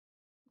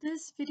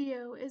This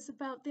video is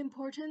about the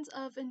importance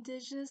of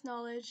Indigenous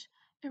knowledge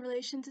in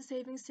relation to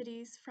saving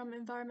cities from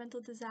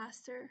environmental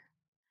disaster.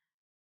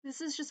 This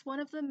is just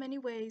one of the many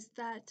ways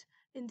that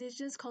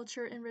Indigenous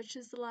culture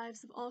enriches the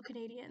lives of all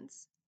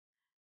Canadians.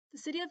 The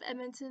city of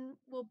Edmonton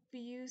will be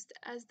used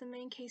as the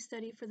main case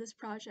study for this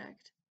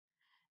project.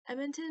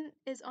 Edmonton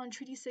is on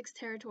Treaty 6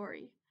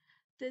 territory.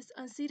 This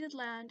unceded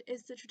land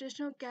is the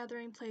traditional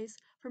gathering place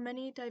for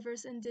many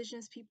diverse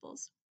Indigenous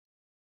peoples.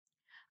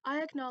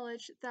 I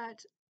acknowledge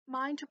that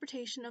my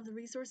interpretation of the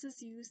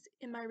resources used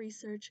in my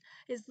research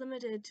is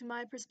limited to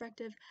my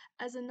perspective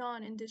as a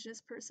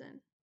non-Indigenous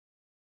person.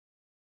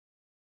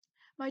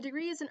 My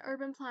degree is in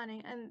urban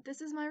planning, and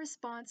this is my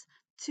response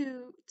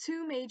to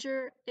two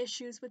major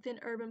issues within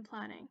urban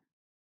planning.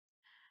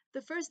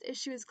 The first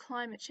issue is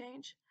climate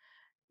change.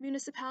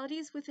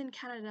 Municipalities within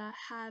Canada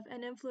have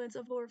an influence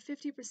of over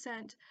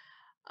 50%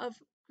 of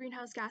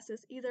greenhouse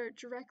gases, either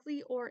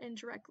directly or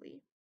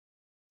indirectly.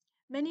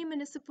 Many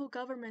municipal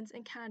governments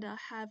in Canada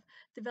have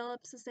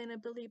developed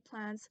sustainability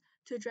plans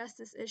to address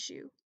this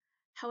issue.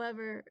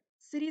 However,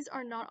 cities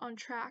are not on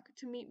track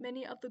to meet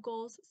many of the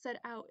goals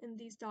set out in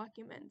these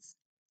documents.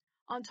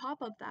 On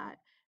top of that,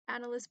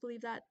 analysts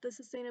believe that the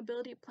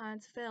sustainability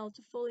plans fail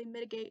to fully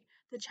mitigate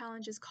the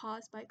challenges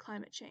caused by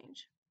climate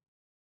change.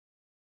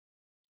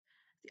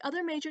 The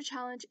other major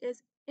challenge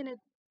is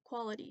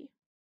inequality.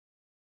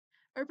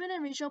 Urban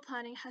and regional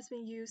planning has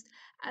been used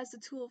as a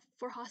tool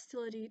for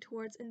hostility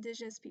towards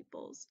Indigenous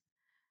peoples.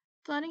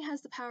 Planning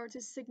has the power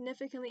to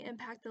significantly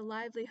impact the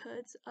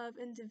livelihoods of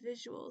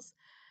individuals,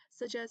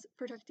 such as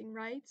protecting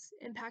rights,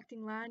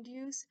 impacting land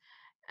use,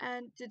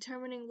 and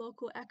determining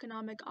local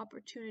economic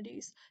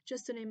opportunities,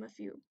 just to name a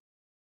few.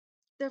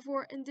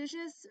 Therefore,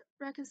 Indigenous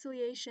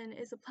reconciliation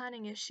is a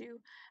planning issue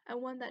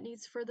and one that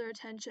needs further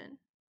attention.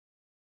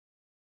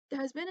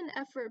 There has been an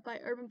effort by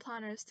urban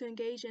planners to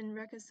engage in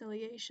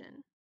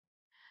reconciliation.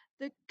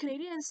 The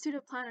Canadian Institute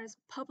of Planners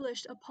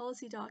published a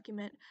policy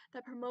document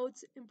that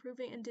promotes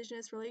improving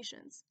Indigenous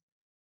relations.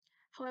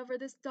 However,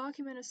 this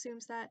document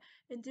assumes that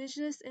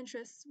Indigenous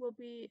interests will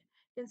be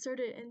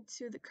inserted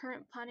into the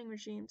current planning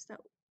regimes that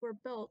were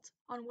built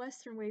on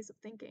Western ways of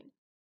thinking.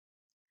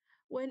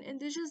 When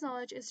Indigenous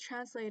knowledge is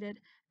translated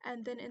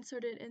and then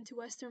inserted into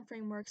Western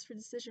frameworks for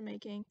decision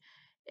making,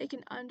 it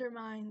can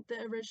undermine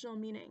the original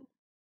meaning.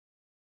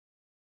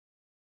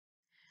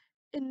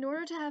 In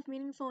order to have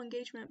meaningful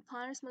engagement,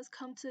 planners must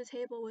come to the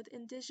table with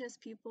Indigenous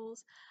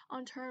peoples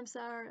on terms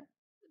that are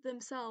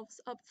themselves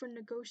up for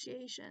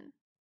negotiation.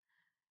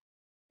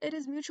 It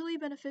is mutually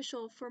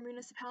beneficial for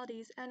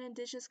municipalities and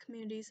Indigenous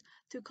communities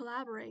to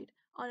collaborate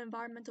on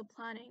environmental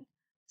planning,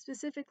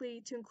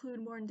 specifically to include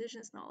more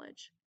Indigenous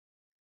knowledge.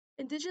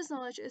 Indigenous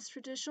knowledge is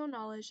traditional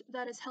knowledge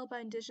that is held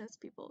by Indigenous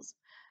peoples.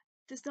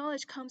 This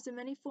knowledge comes in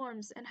many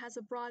forms and has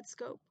a broad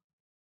scope.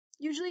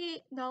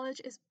 Usually,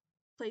 knowledge is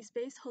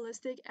place-based,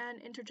 holistic,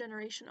 and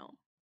intergenerational.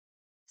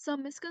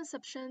 Some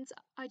misconceptions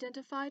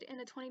identified in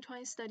a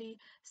 2020 study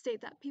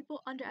state that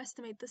people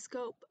underestimate the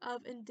scope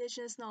of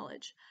Indigenous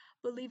knowledge,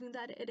 believing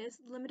that it is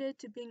limited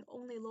to being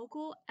only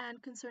local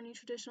and concerning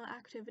traditional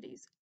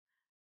activities.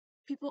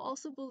 People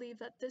also believe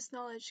that this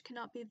knowledge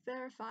cannot be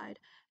verified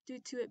due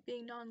to it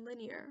being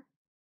non-linear.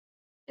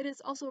 It is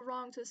also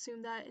wrong to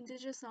assume that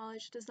Indigenous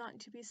knowledge does not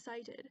need to be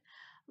cited.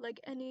 Like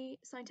any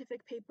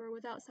scientific paper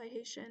without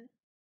citation,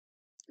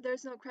 there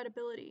is no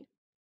credibility.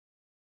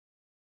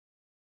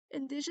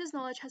 Indigenous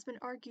knowledge has been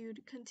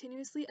argued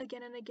continuously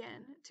again and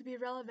again to be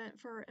relevant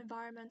for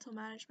environmental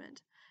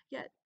management,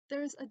 yet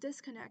there is a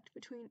disconnect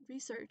between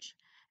research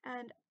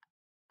and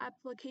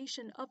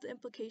application of the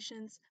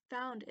implications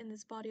found in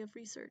this body of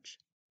research.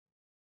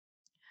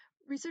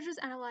 Researchers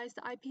analyzed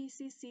the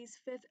IPCC's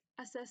fifth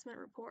assessment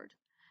report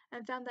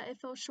and found that it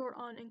fell short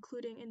on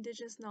including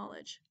Indigenous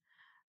knowledge.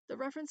 The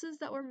references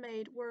that were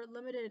made were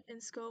limited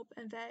in scope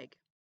and vague.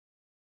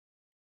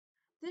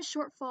 This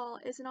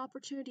shortfall is an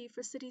opportunity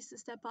for cities to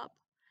step up.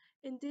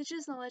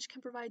 Indigenous knowledge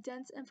can provide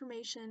dense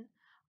information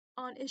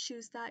on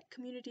issues that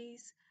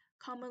communities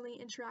commonly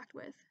interact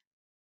with.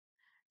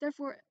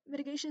 Therefore,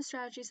 mitigation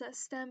strategies that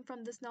stem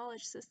from this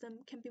knowledge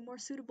system can be more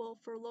suitable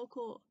for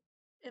local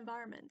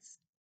environments.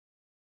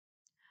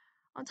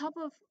 On top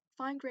of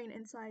fine-grained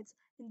insights,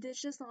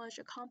 Indigenous knowledge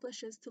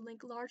accomplishes to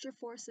link larger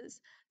forces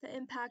that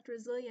impact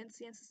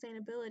resiliency and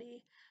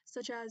sustainability,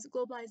 such as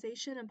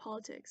globalization and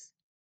politics.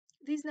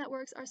 These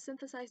networks are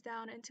synthesized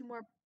down into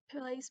more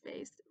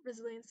place-based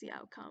resiliency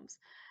outcomes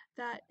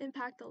that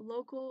impact the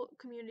local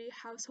community,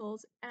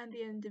 households, and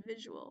the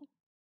individual.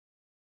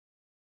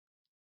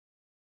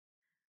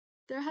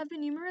 There have been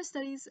numerous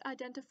studies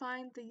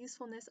identifying the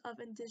usefulness of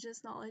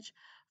Indigenous knowledge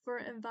for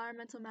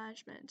environmental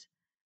management.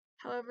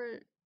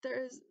 However,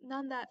 there is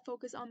none that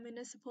focus on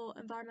municipal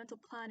environmental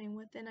planning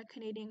within a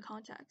Canadian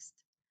context.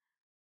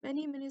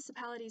 Many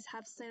municipalities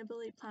have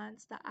sustainability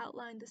plans that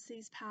outline the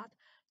city's path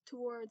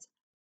towards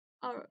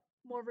a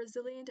more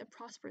resilient and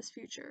prosperous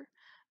future.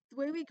 The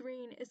Way We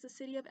Green is the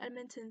City of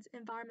Edmonton's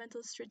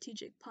environmental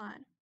strategic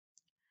plan.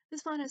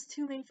 This plan has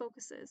two main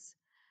focuses,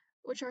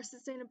 which are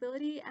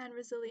sustainability and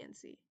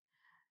resiliency.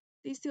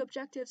 These two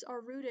objectives are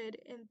rooted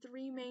in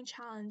three main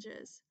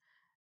challenges,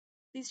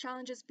 these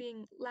challenges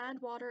being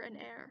land, water, and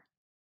air.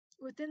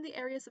 Within the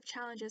areas of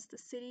challenges, the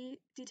city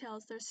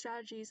details their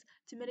strategies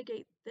to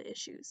mitigate the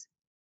issues.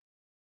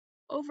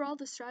 Overall,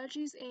 the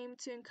strategies aim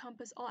to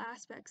encompass all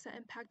aspects that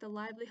impact the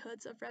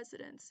livelihoods of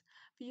residents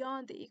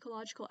beyond the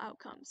ecological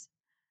outcomes.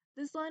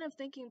 This line of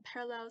thinking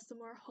parallels the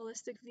more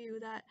holistic view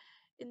that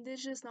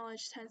Indigenous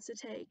knowledge tends to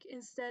take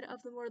instead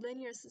of the more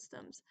linear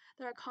systems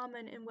that are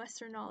common in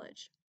Western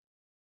knowledge.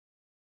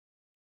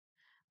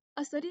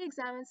 A study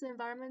examines the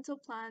environmental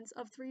plans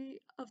of 3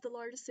 of the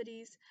largest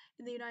cities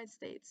in the United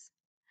States.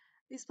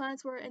 These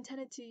plans were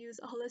intended to use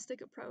a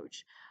holistic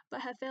approach,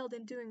 but have failed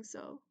in doing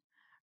so.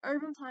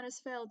 Urban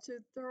planners failed to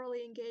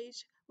thoroughly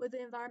engage with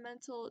the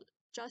environmental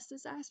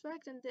justice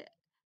aspect and the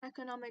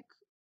economic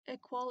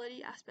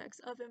equality aspects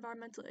of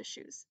environmental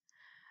issues.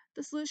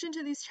 The solution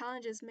to these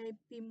challenges may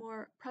be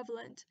more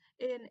prevalent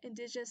in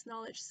Indigenous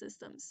knowledge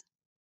systems.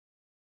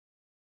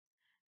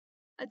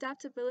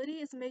 Adaptability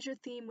is a major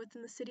theme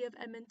within the City of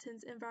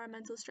Edmonton's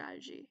environmental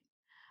strategy.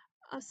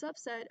 A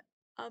subset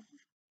of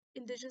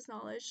Indigenous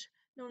knowledge,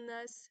 known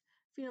as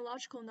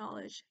phenological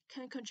knowledge,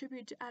 can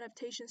contribute to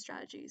adaptation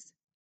strategies.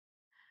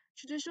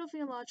 Traditional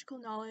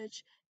phenological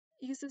knowledge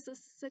uses the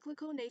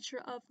cyclical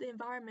nature of the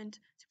environment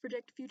to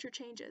predict future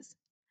changes.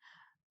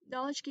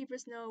 Knowledge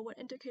keepers know what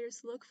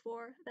indicators to look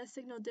for that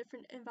signal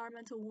different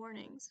environmental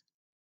warnings.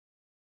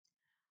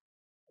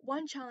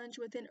 One challenge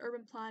within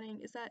urban planning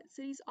is that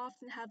cities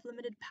often have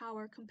limited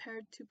power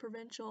compared to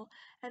provincial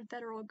and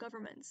federal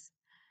governments.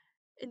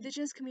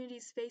 Indigenous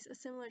communities face a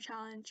similar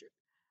challenge,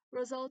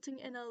 resulting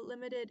in a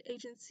limited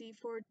agency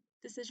for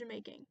decision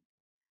making.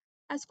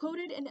 As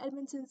quoted in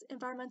Edmonton's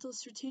Environmental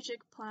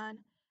Strategic Plan,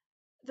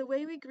 the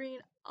way we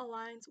green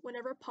aligns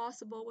whenever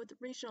possible with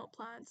regional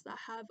plans that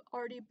have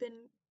already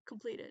been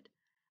completed.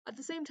 At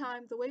the same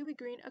time, the way we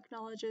green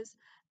acknowledges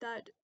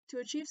that to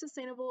achieve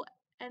sustainable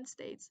end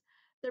states,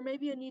 there may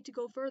be a need to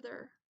go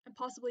further and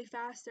possibly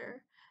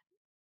faster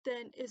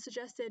than is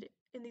suggested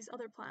in these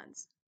other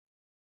plans.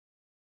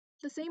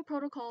 The same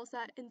protocols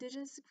that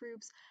Indigenous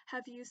groups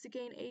have used to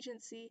gain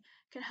agency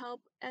can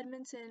help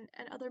Edmonton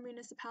and other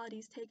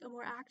municipalities take a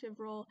more active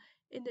role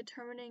in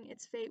determining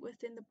its fate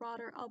within the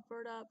broader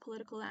Alberta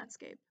political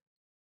landscape.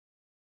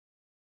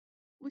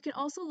 We can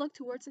also look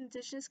towards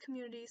Indigenous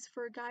communities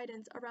for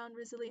guidance around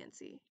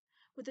resiliency.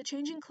 With the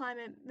changing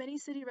climate, many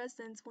city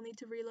residents will need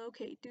to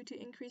relocate due to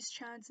increased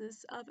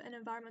chances of an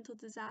environmental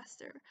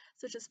disaster,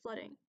 such as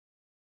flooding.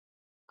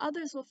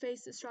 Others will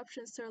face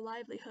disruptions to their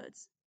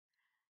livelihoods.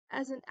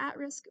 As an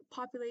at-risk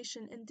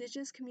population,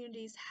 Indigenous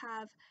communities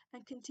have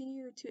and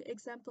continue to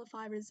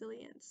exemplify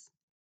resilience.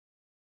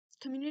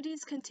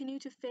 Communities continue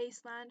to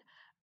face land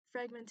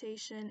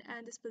fragmentation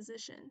and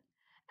disposition,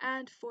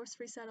 and forced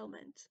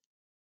resettlement.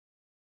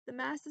 The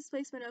mass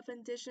displacement of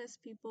Indigenous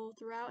people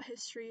throughout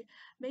history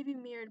may be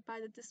mirrored by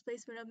the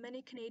displacement of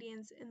many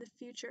Canadians in the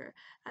future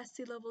as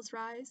sea levels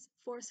rise,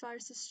 forest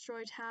fires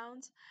destroy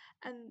towns,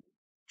 and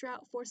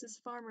drought forces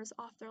farmers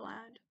off their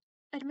land.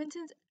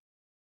 Edmonton's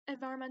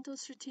Environmental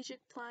Strategic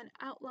Plan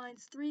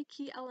outlines 3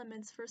 key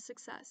elements for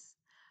success,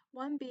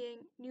 one being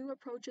new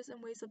approaches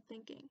and ways of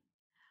thinking.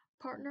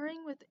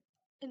 Partnering with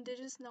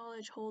Indigenous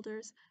knowledge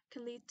holders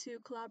can lead to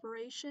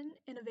collaboration,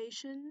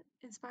 innovation,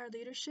 inspired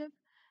leadership,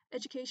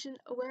 education,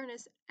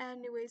 awareness, and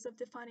new ways of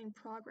defining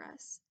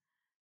progress.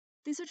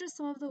 These are just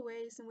some of the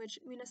ways in which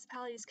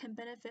municipalities can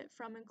benefit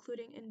from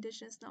including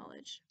Indigenous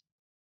knowledge.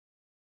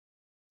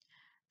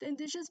 The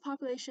Indigenous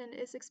population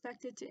is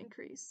expected to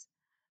increase.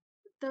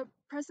 The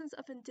presence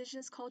of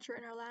Indigenous culture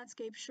in our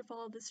landscape should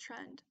follow this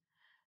trend.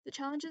 The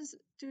challenges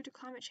due to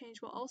climate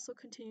change will also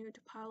continue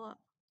to pile up.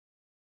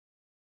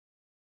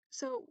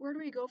 So, where do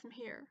we go from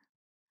here?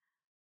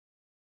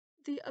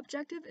 The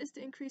objective is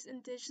to increase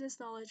Indigenous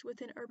knowledge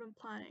within urban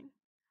planning.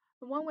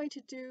 And one way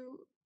to do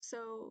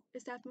so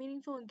is to have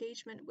meaningful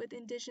engagement with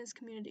Indigenous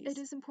communities.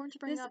 It is important to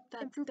bring up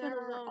that improvement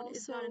alone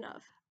is not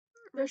enough.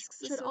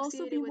 Risks should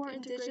also be more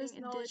integrating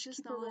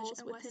Indigenous knowledge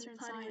and Western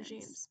planning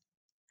regimes.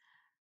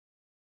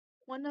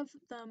 One of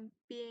them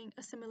being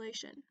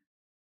assimilation.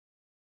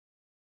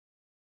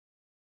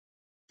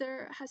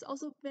 There has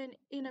also been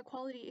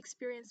inequality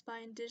experienced by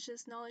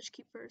Indigenous knowledge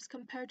keepers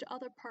compared to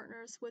other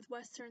partners with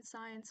Western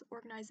science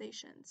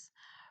organizations.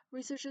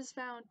 Researchers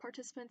found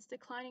participants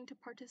declining to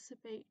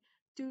participate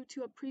due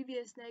to a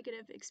previous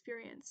negative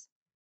experience.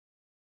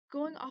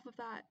 Going off of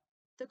that,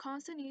 the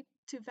constant need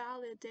to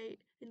validate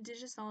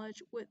Indigenous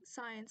knowledge with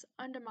science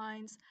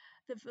undermines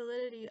the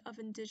validity of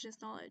Indigenous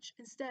knowledge.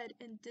 Instead,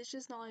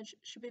 Indigenous knowledge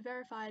should be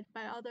verified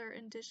by other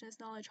Indigenous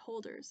knowledge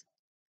holders.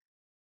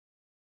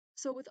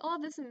 So with all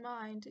of this in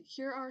mind,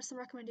 here are some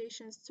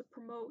recommendations to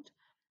promote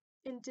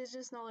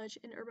Indigenous knowledge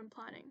in urban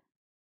planning.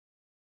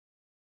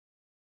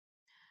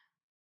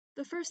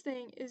 The first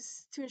thing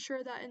is to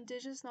ensure that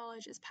Indigenous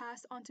knowledge is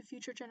passed on to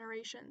future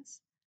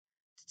generations.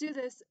 To do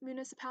this,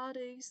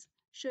 municipalities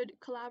should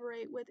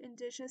collaborate with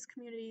Indigenous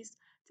communities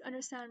to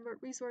understand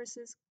what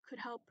resources could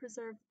help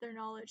preserve their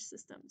knowledge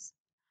systems.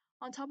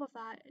 On top of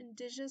that,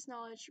 Indigenous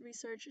knowledge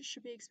research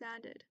should be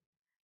expanded.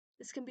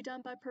 This can be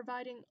done by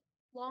providing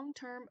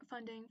long-term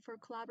funding for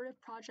collaborative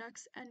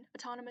projects and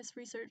autonomous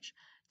research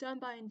done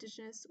by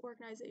Indigenous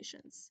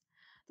organizations.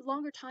 The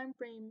longer time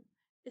frame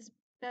is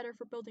better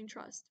for building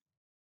trust.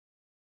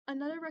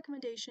 Another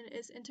recommendation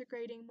is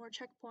integrating more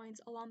checkpoints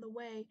along the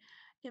way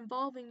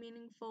involving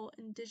meaningful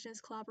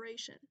Indigenous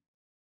collaboration.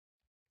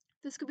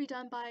 This could be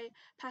done by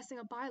passing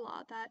a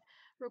bylaw that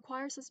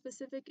requires a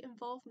specific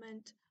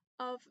involvement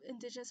of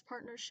Indigenous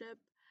partnership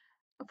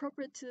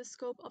appropriate to the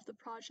scope of the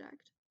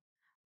project.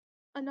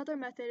 Another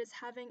method is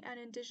having an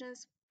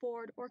Indigenous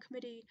board or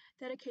committee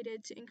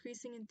dedicated to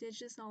increasing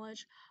Indigenous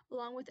knowledge,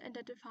 along with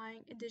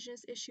identifying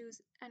Indigenous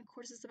issues and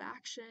courses of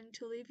action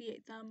to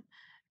alleviate them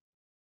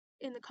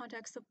in the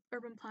context of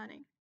urban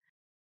planning.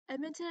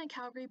 Edmonton and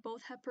Calgary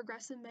both have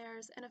progressive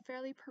mayors and a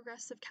fairly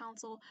progressive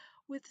council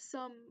with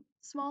some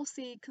small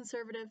c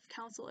conservative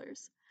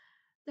councillors.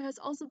 There has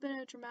also been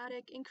a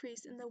dramatic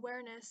increase in the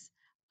awareness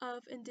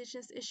of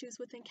Indigenous issues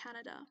within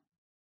Canada.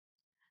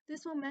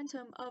 This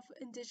momentum of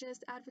Indigenous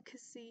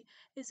advocacy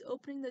is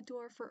opening the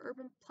door for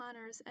urban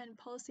planners and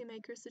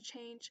policymakers to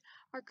change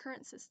our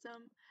current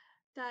system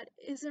that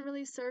isn't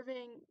really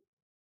serving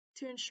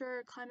to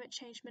ensure climate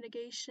change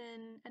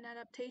mitigation and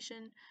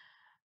adaptation,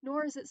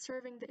 nor is it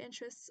serving the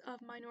interests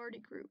of minority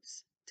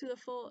groups to the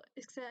full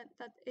extent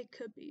that it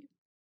could be.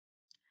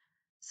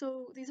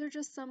 So these are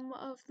just some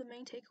of the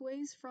main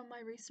takeaways from my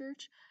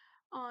research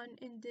on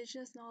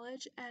Indigenous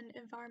knowledge and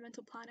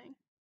environmental planning.